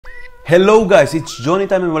Hello guys, it's Johnny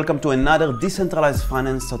time and welcome to another decentralized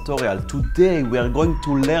finance tutorial. Today we are going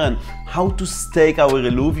to learn how to stake our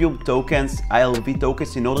Illuvium tokens, ILV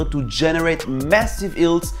tokens, in order to generate massive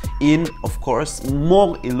yields in, of course,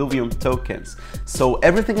 more Illuvium tokens. So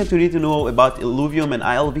everything that you need to know about Illuvium and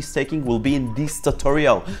ILV staking will be in this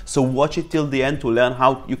tutorial. So watch it till the end to learn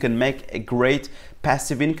how you can make a great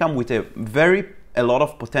passive income with a lot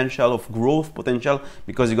of potential, of growth potential,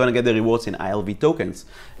 because you're gonna get the rewards in ILV tokens.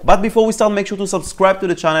 But before we start, make sure to subscribe to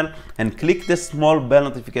the channel and click the small bell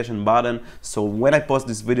notification button, so when I post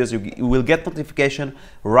these videos you will get notification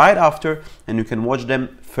right after and you can watch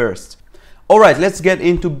them first. Alright, let's get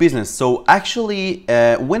into business. So actually,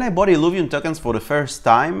 when I bought Illuvium tokens for the first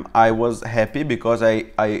time, I was happy because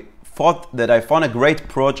I thought that I found a great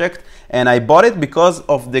project, and I bought it because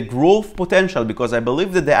of the growth potential, because I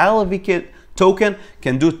believe that the ILV token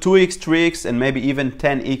can do 2x, 3x, and maybe even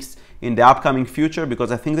 10x in the upcoming future,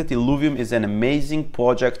 because I think that Illuvium is an amazing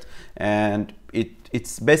project and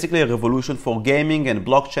it's basically a revolution for gaming and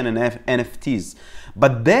blockchain and NFTs.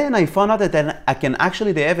 But then I found out that they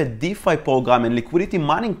have a DeFi program and liquidity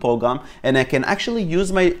mining program, and I can actually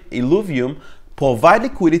use my Illuvium, provide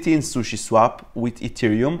liquidity in SushiSwap with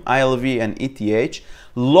Ethereum, ILV and ETH,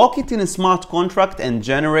 lock it in a smart contract and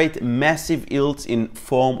generate massive yields in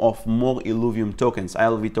form of more Illuvium tokens,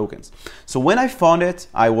 ILV tokens. So when I found it,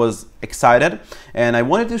 I was excited and I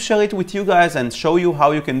wanted to share it with you guys and show you how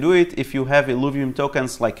you can do it if you have Illuvium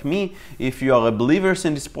tokens like me. If you are a believer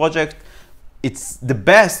in this project, it's the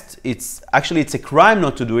best. It's a crime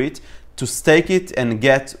not to do it, to stake it and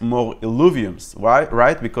get more Illuviums,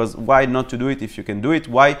 right? Because why not to do it if you can do it?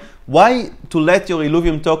 Why to let your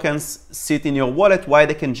Illuvium tokens sit in your wallet? Why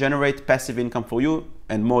they can generate passive income for you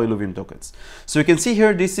and more Illuvium tokens. So you can see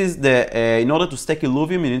here, this is the, in order to stake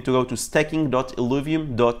Illuvium, you need to go to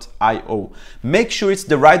staking.illuvium.io. Make sure it's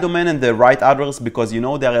the right domain and the right address, because you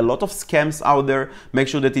know there are a lot of scams out there. Make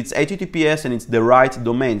sure that it's HTTPS and it's the right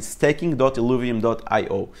domain,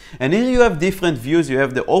 staking.illuvium.io. And here you have different views. You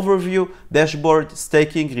have the overview, dashboard,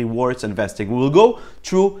 staking, rewards, and vesting. We will go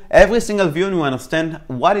through every single view and we understand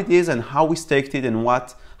what it is and how we staked it and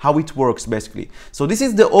how it works basically. So this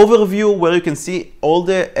is the overview where you can see all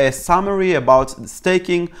the summary about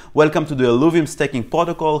staking. Welcome to the Illuvium staking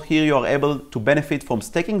protocol. Here you are able to benefit from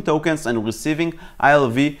staking tokens and receiving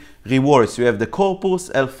ILV rewards. You have the core pools,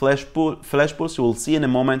 flash pools. You will see in a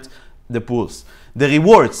moment the pools. The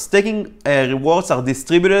rewards, staking rewards are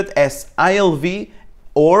distributed as ILV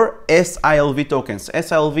or sILV tokens.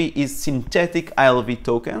 sILV is synthetic ILV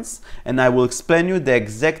tokens, and I will explain you the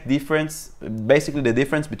exact difference, basically the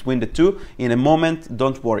difference between the two in a moment,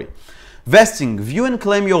 don't worry. Vesting, view and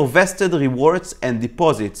claim your vested rewards and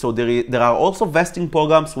deposit. So there are also vesting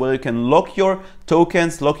programs where you can lock your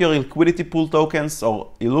tokens, lock your liquidity pool tokens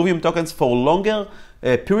or Illuvium tokens for a longer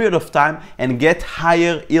period of time and get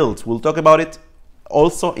higher yields. We'll talk about it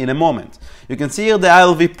also in a moment. You can see here the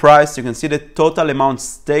ILV price. You can see the total amount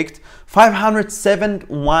staked.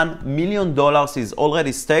 $571 million is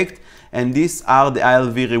already staked, and these are the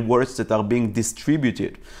ILV rewards that are being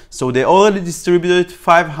distributed. So they already distributed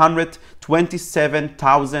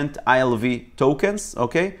 527,000 ILV tokens,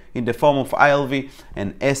 okay, in the form of ILV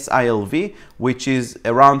and sILV, which is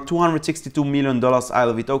around $262 million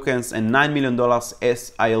ILV tokens and $9 million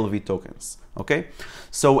sILV tokens. Okay,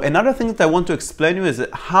 so another thing that I want to explain to you is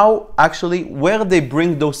how actually where they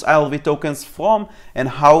bring those ILV tokens from and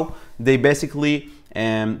how they basically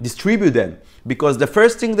distribute them. Because the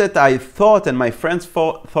first thing that I thought, and my friends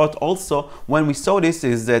thought also when we saw this,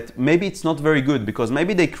 is that maybe it's not very good, because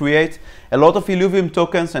maybe they create a lot of Illuvium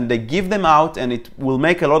tokens and they give them out, and it will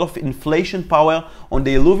make a lot of inflation power on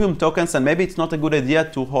the Illuvium tokens, and maybe it's not a good idea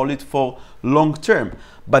to hold it for long term.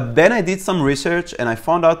 But then I did some research and I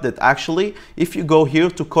found out that actually if you go here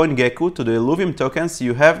to CoinGecko, to the Illuvium tokens,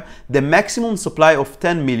 you have the maximum supply of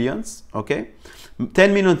 10 millions, okay?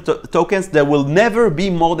 10 million tokens. There will never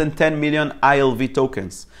be more than 10 million ILV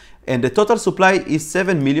tokens, and the total supply is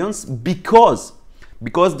 7 millions because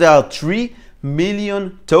there are 3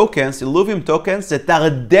 million tokens, Illuvium tokens, that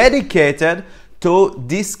are dedicated to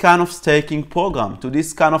this kind of staking program, to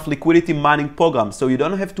this kind of liquidity mining program. So you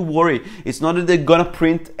don't have to worry. It's not that they're gonna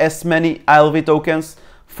print as many ILV tokens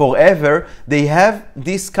forever. They have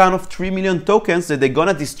this kind of 3 million tokens that they're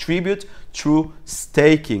gonna distribute through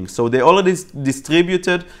staking. So they already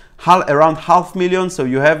distributed around 500,000, so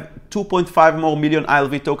you have 2.5 more million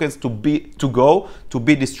ILV tokens to be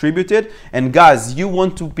distributed. And guys, you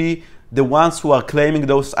want to be the ones who are claiming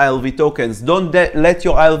those ILV tokens. Don't let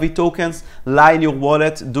your ILV tokens lie in your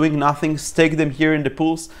wallet doing nothing. Stake them here in the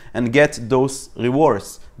pools and get those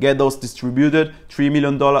rewards. Get those distributed $3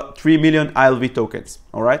 million ILV tokens.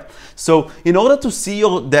 All right. So in order to see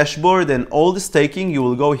your dashboard and all the staking, you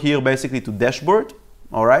will go here basically to dashboard.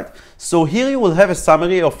 All right. So here you will have a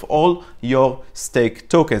summary of all your stake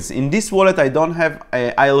tokens. In this wallet, I don't have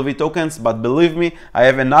ILV tokens, but believe me, I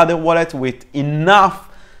have another wallet with enough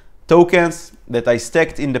tokens that I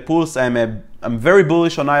staked in the pools. I'm very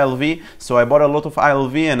bullish on ILV, so I bought a lot of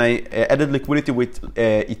ILV and I added liquidity with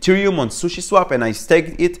Ethereum on SushiSwap, and I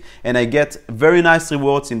staked it, and I get very nice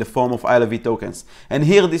rewards in the form of ILV tokens. And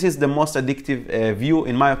here, this is the most addictive view,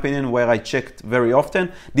 in my opinion, where I checked very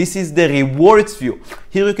often. This is the rewards view.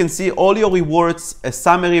 Here you can see all your rewards, a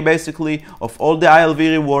summary basically of all the ILV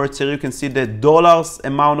rewards. Here you can see the dollars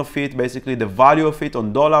amount of it, basically the value of it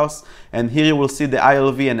on dollars. And here you will see the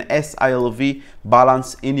ILV and sILV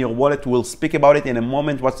balance in your wallet. We'll speak about it in a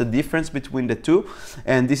moment, what's the difference between the two.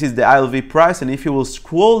 And this is the ILV price. And if you will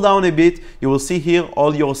scroll down a bit, you will see here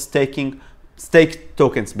all your staked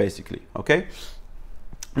tokens basically, okay?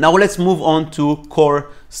 Now let's move on to core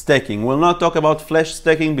staking. We'll not talk about flash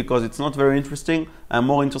staking because it's not very interesting. I'm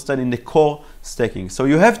more interested in the core staking. So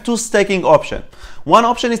you have two staking options. One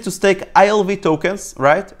option is to stake ILV tokens,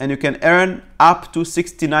 right? And you can earn up to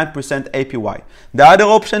 69% APY. The other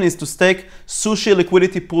option is to stake Sushi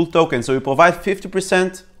liquidity pool tokens. So you provide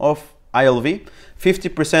 50% of ILV,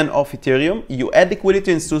 50% of Ethereum, you add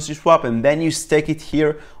liquidity in SushiSwap, and then you stake it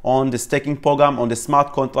here on the staking program on the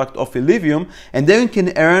smart contract of Illuvium, and then you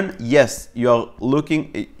can earn, yes, you are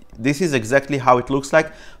looking, this is exactly how it looks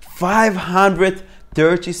like,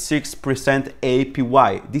 536%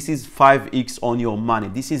 APY. This is 5x on your money.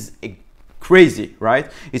 This is crazy,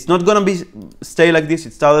 right? It's not gonna stay like this.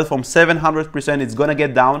 It started from 700%. It's gonna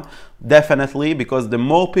get down definitely, because the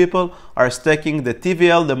more people are staking the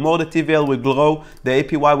TVL, the more the TVL will grow, the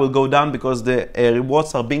APY will go down because the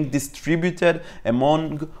rewards are being distributed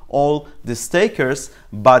among all the stakers.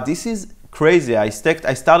 But this is crazy. I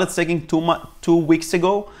started staking 2 weeks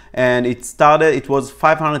ago, and it was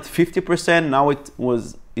 550%. Now it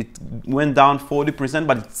went down 40%,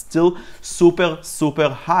 but it's still super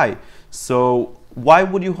high. So why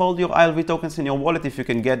would you hold your ILV tokens in your wallet if you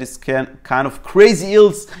can get this kind of crazy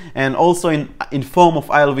yields, and also in form of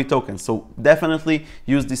ILV tokens? So definitely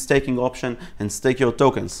use this staking option and stake your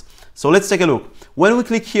tokens. So let's take a look. When we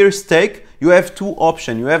click here stake, you have two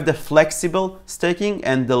options. You have the flexible staking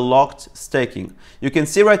and the locked staking. You can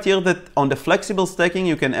see right here that on the flexible staking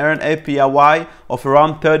you can earn APY of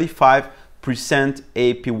around 35%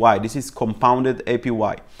 APY. This is compounded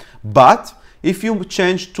APY. But if you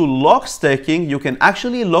change to lock staking, you can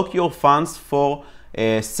actually lock your funds for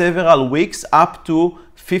several weeks, up to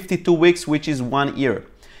 52 weeks, which is 1 year.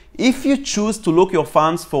 If you choose to lock your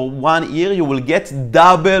funds for 1 year, you will get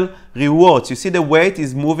double rewards. You see the weight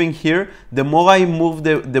is moving here. The more I move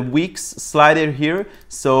the weeks slider here,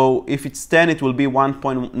 so if it's 10, it will be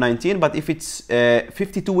 1.19, but if it's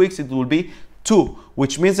 52 weeks, it will be 2,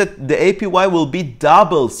 which means that the APY will be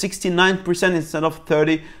double, 69% instead of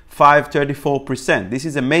 34%. This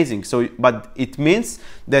is amazing. So, but it means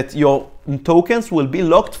that your tokens will be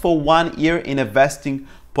locked for 1 year in a vesting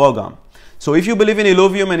program. So if you believe in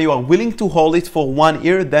Illuvium and you are willing to hold it for 1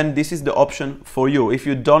 year, then this is the option for you. If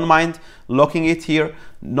you don't mind locking it here,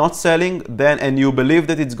 not selling, then, and you believe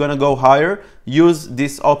that it's gonna go higher, use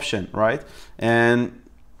this option, right? And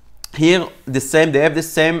here, they have the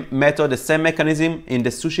same method, the same mechanism in the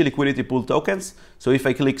Sushi liquidity pool tokens. So if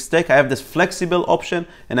I click stake, I have this flexible option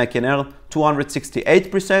and I can earn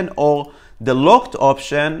 268%, or the locked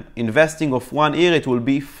option, investing of 1 year, it will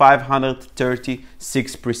be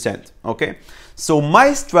 536%, okay? So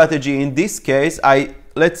my strategy in this case,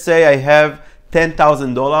 let's say I have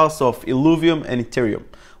 $10,000 of Illuvium and Ethereum.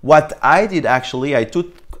 What I did actually, I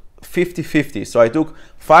took 50-50. So I took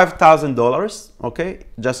 $5,000, okay,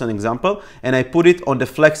 just an example, and I put it on the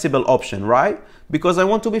flexible option, right? Because I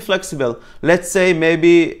want to be flexible. Let's say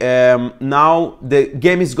maybe now the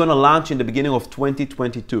game is gonna launch in the beginning of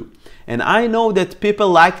 2022. And I know that people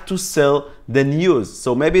like to sell the news.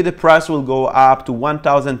 So maybe the price will go up to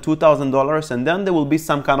 $1,000, $2,000, and then there will be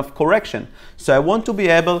some kind of correction. So I want to be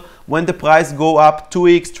able, when the price go up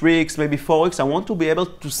 2x, 3x, maybe 4x, I want to be able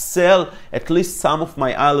to sell at least some of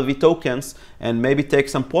my ILV tokens and maybe take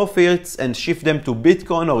some profits and shift them to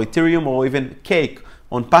Bitcoin or Ethereum or even Cake,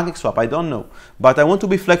 on PancakeSwap, I don't know. But I want to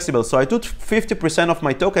be flexible. So I took 50% of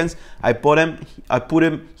my tokens, I put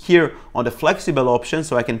them here on the flexible option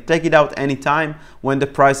so I can take it out anytime when the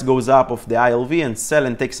price goes up of the ILV and sell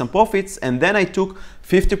and take some profits. And then I took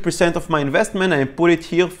 50% of my investment and I put it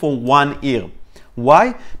here for 1 year.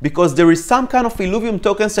 Why? Because there is some kind of Illuvium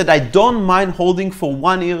tokens that I don't mind holding for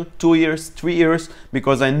 1 year, 2 years, 3 years,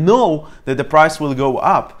 because I know that the price will go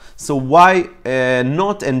up. So why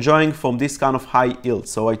not enjoying from this kind of high yield?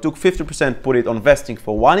 So I took 50%, put it on vesting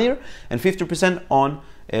for 1 year, and 50% on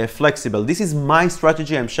flexible. This is my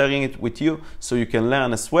strategy. I'm sharing it with you so you can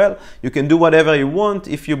learn as well. You can do whatever you want.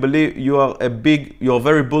 If you believe you're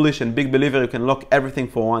very bullish and big believer, you can lock everything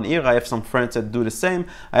for 1 year. I have some friends that do the same.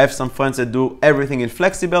 I have some friends that do everything in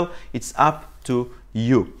flexible. It's up to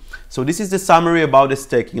you. So this is the summary about the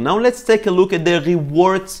staking. Now let's take a look at the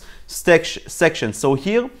rewards section. So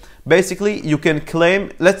here, basically, you can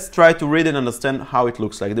claim. Let's try to read and understand how it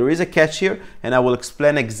looks like. There is a catch here, and I will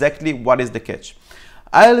explain exactly what is the catch.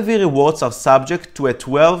 ILV rewards are subject to a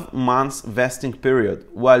 12 months vesting period.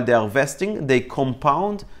 While they are vesting, they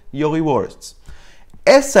compound your rewards.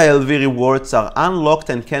 sILV rewards are unlocked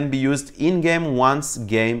and can be used in-game once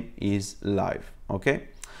game is live. Okay?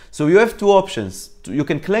 So you have two options. You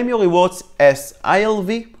can claim your rewards as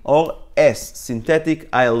ILV or as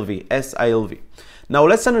synthetic ILV, sILV. Now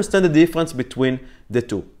let's understand the difference between the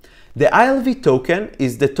two. The ILV token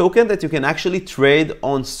is the token that you can actually trade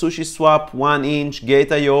on SushiSwap, 1inch,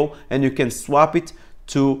 Gate.io, and you can swap it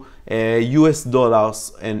to US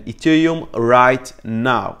dollars and Ethereum right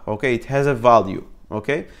now. Okay, it has a value.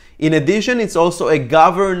 Okay. In addition, it's also a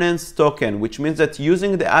governance token, which means that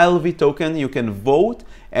using the ILV token, you can vote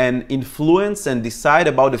and influence and decide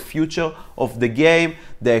about the future of the game,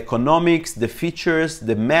 the economics, the features,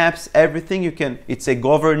 the maps, everything you can. It's a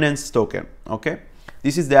governance token. Okay.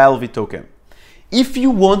 This is the ILV token. If you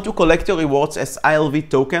want to collect your rewards as ILV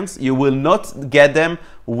tokens, you will not get them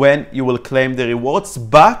when you will claim the rewards,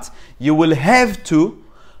 but you will have to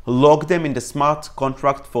lock them in the smart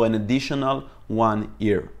contract for an additional 1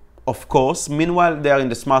 year. Of course, meanwhile they are in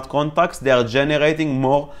the smart contracts, they are generating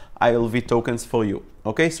more ILV tokens for you.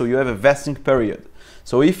 Okay, so you have a vesting period.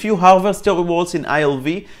 So if you harvest your rewards in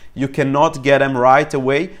ILV, you cannot get them right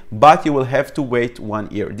away, but you will have to wait 1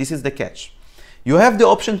 year. This is the catch. You have the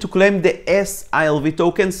option to claim the sILV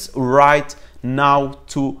tokens right now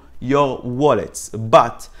to your wallets.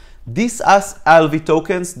 But these sILV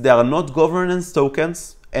tokens, they are not governance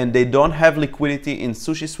tokens and they don't have liquidity in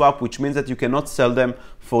SushiSwap, which means that you cannot sell them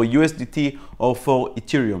for USDT or for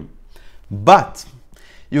Ethereum. But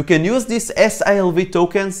you can use these sILV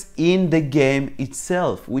tokens in the game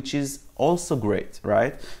itself, which is also great,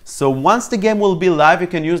 right? So once the game will be live, you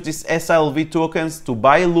can use these sILV tokens to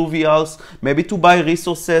buy Illuvials, maybe to buy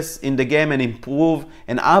resources in the game and improve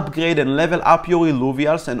and upgrade and level up your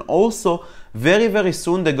Illuvials. And also very, very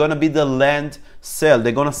soon they're gonna be the land sale.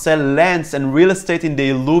 They're gonna sell lands and real estate in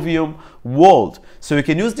the Illuvium world. So you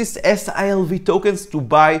can use these sILV tokens to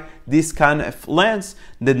buy this kind of lands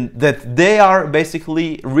that they are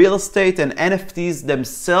basically real estate and NFTs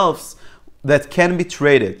themselves that can be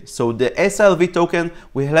traded. So the sILV token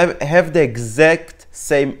will have the exact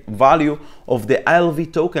same value of the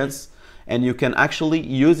ILV tokens, and you can actually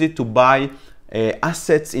use it to buy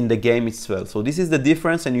assets in the game itself. So this is the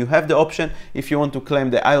difference, and you have the option. If you want to claim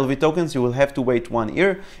the ILV tokens, you will have to wait 1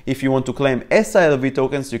 year. If you want to claim sILV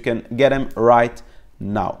tokens, you can get them right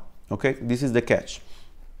now. Okay, this is the catch.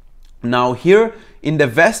 Now here in the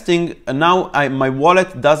vesting, now my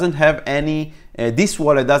wallet doesn't have any this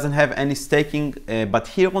wallet doesn't have any staking, but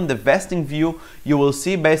here on the vesting view, you will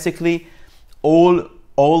see basically all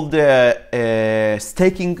the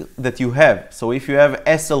staking that you have. So if you have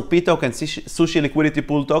SLP tokens, Sushi Liquidity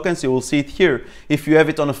Pool tokens, you will see it here. If you have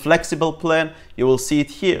it on a flexible plan, you will see it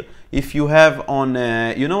here. If you have on,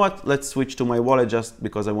 you know what, let's switch to my wallet just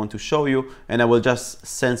because I want to show you, and I will just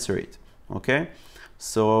censor it, okay?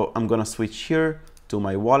 So I'm gonna switch here to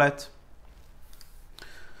my wallet.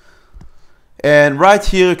 And right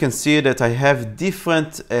here you can see that I have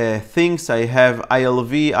different things. I have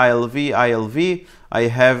ILV, ILV, ILV. I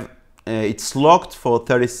have, it's locked for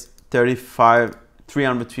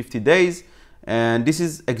 350 days. And this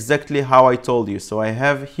is exactly how I told you. So I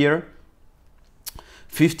have here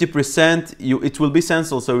 50%, it will be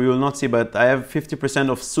censored so you will not see, but I have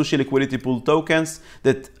 50% of Sushi Liquidity Pool tokens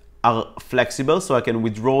that are flexible, so I can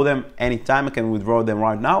withdraw them anytime. I can withdraw them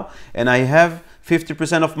right now. And I have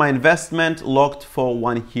 50% of my investment locked for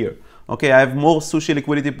 1 year. Okay, I have more Sushi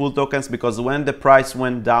Liquidity Pool tokens because when the price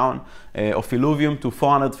went down of Illuvium to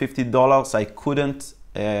 $450, I couldn't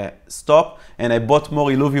stop, and I bought more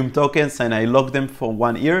Illuvium tokens and I locked them for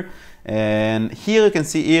 1 year. And here you can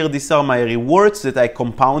see here, these are my rewards that I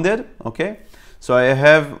compounded, okay? So I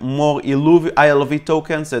have more ILV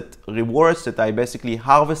tokens that rewards that I basically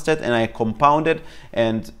harvested and I compounded.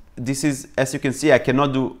 And this is, as you can see, I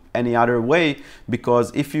cannot do any other way,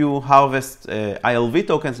 because if you harvest ILV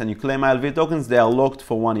tokens and you claim ILV tokens, they are locked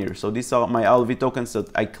for 1 year. So these are my ILV tokens that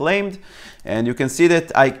I claimed. And you can see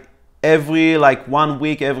that every like 1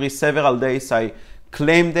 week, every several days, I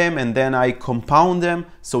claim them and then I compound them,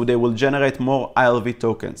 so they will generate more ILV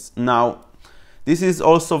tokens. Now, this is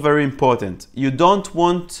also very important. You don't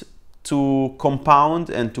want to compound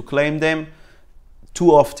and to claim them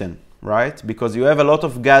too often, right? Because you have a lot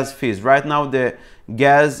of gas fees. Right now, the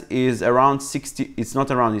gas is around 60, it's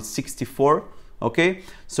not around, it's 64, okay?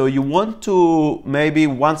 So you want to maybe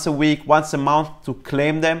once a week, once a month to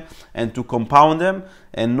claim them and to compound them,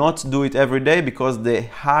 and not do it every day, because the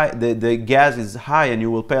gas is high and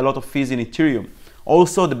you will pay a lot of fees in Ethereum.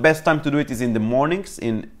 Also, the best time to do it is in the mornings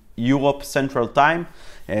in Europe Central Time.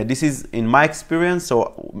 This is in my experience.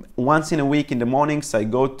 So once in a week in the mornings, I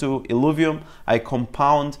go to Illuvium, I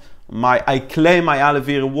compound I claim my ILV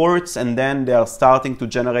rewards, and then they are starting to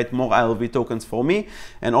generate more ILV tokens for me.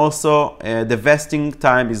 And also the vesting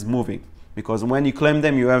time is moving, because when you claim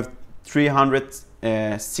them, you have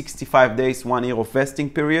 365 days, 1 year of vesting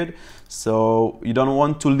period. So you don't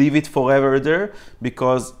want to leave it forever there,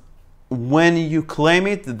 because when you claim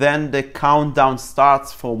it, then the countdown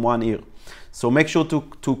starts for 1 year. So make sure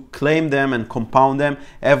to claim them and compound them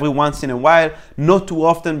every once in a while, not too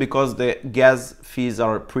often, because the gas fees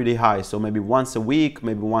are pretty high. So maybe once a week,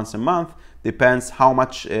 maybe once a month, depends how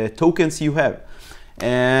much tokens you have.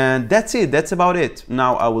 And that's it, that's about it.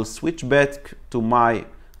 Now I will switch back to my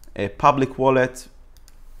public wallet.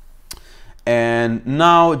 And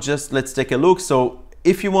now just let's take a look. So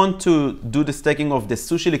if you want to do the staking of the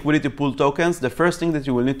Sushi liquidity pool tokens, the first thing that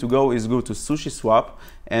you will need to go to SushiSwap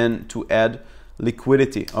and to add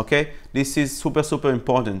liquidity, okay? This is super, super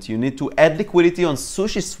important. You need to add liquidity on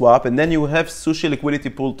SushiSwap, and then you will have Sushi liquidity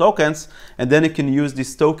pool tokens, and then you can use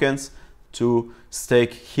these tokens to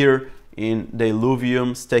stake here in the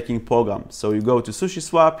Illuvium staking program. So you go to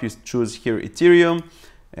SushiSwap, you choose here Ethereum,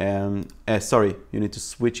 and you need to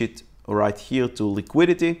switch it right here to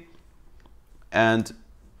liquidity, and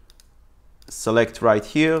select right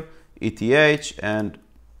here ETH and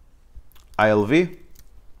ILV,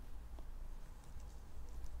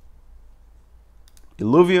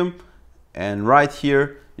 Illuvium, and right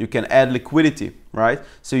here you can add liquidity, right?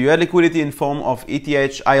 So you add liquidity in form of ETH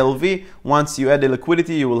ILV. Once you add the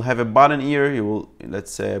liquidity, you will have a button here. You will,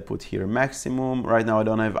 let's say, put here maximum. Right now I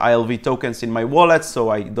don't have ILV tokens in my wallet, so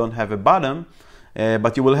I don't have a button.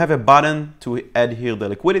 But you will have a button to add here the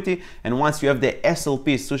liquidity. And once you have the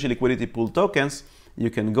SLP, Sushi Liquidity Pool tokens, you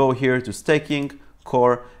can go here to staking,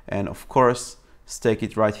 core, and of course, stake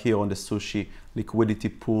it right here on the Sushi Liquidity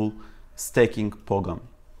Pool staking program.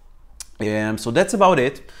 So that's about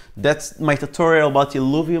it. That's my tutorial about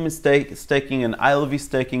Illuvium staking and ILV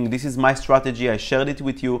staking. This is my strategy. I shared it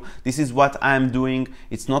with you. This is what I'm doing.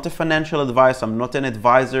 It's not a financial advice. I'm not an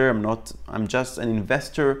advisor. I'm just an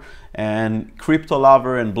investor and crypto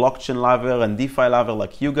lover and blockchain lover and DeFi lover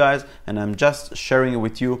like you guys. And I'm just sharing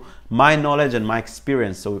with you my knowledge and my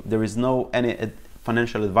experience. So there is no any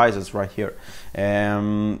financial advisors right here.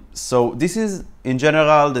 So this is in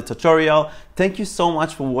general the tutorial. Thank you so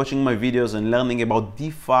much for watching my videos and learning about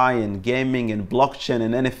DeFi and gaming and blockchain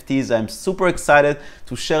and NFTs. I'm super excited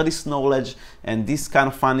to share this knowledge and this kind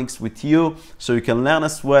of findings with you, so you can learn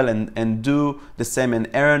as well and do the same and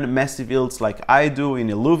earn massive yields like I do in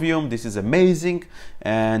Illuvium. This is amazing.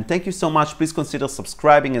 And thank you so much. Please consider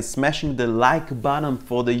subscribing and smashing the like button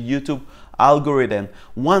for the YouTube algorithm.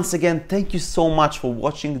 Once again, thank you so much for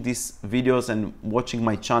watching these videos and watching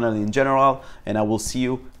my channel in general, and I will see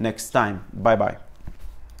you next time. Bye bye.